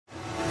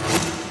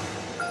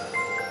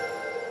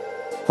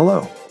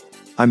Hello.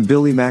 I'm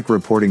Billy Mack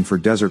reporting for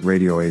Desert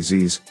Radio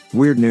AZ's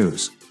Weird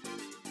News.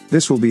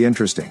 This will be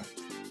interesting.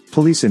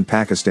 Police in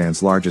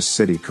Pakistan's largest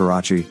city,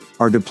 Karachi,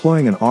 are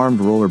deploying an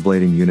armed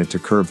rollerblading unit to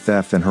curb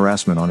theft and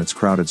harassment on its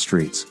crowded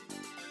streets.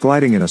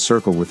 Gliding in a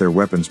circle with their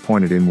weapons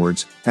pointed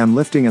inwards, and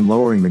lifting and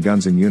lowering the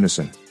guns in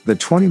unison, the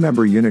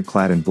 20-member unit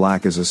clad in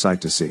black is a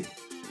sight to see.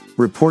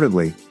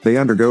 Reportedly, they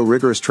undergo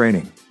rigorous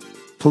training.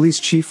 Police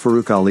Chief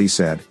Farooq Ali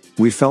said,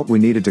 "We felt we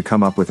needed to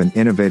come up with an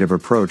innovative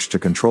approach to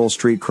control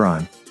street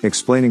crime,"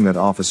 explaining that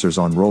officers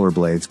on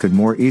rollerblades could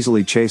more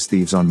easily chase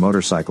thieves on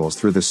motorcycles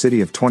through the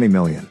city of 20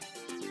 million.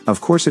 Of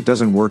course it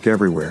doesn't work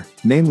everywhere,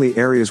 namely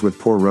areas with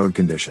poor road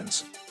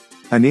conditions.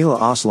 Anila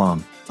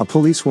Aslam, a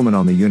policewoman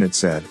on the unit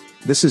said,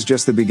 "This is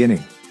just the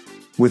beginning.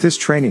 With this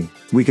training,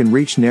 we can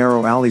reach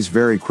narrow alleys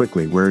very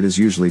quickly where it is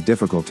usually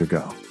difficult to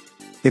go.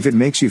 If it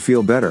makes you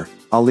feel better,"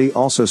 Ali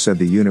also said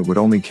the unit would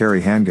only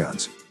carry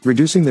handguns,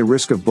 reducing the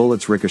risk of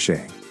bullets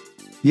ricocheting.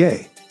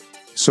 Yay!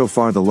 So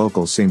far the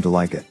locals seem to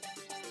like it.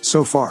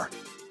 So far.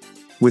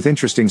 With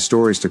interesting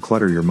stories to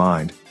clutter your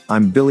mind,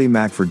 I'm Billy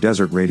Mack for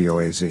Desert Radio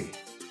AZ.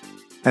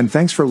 And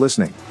thanks for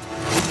listening.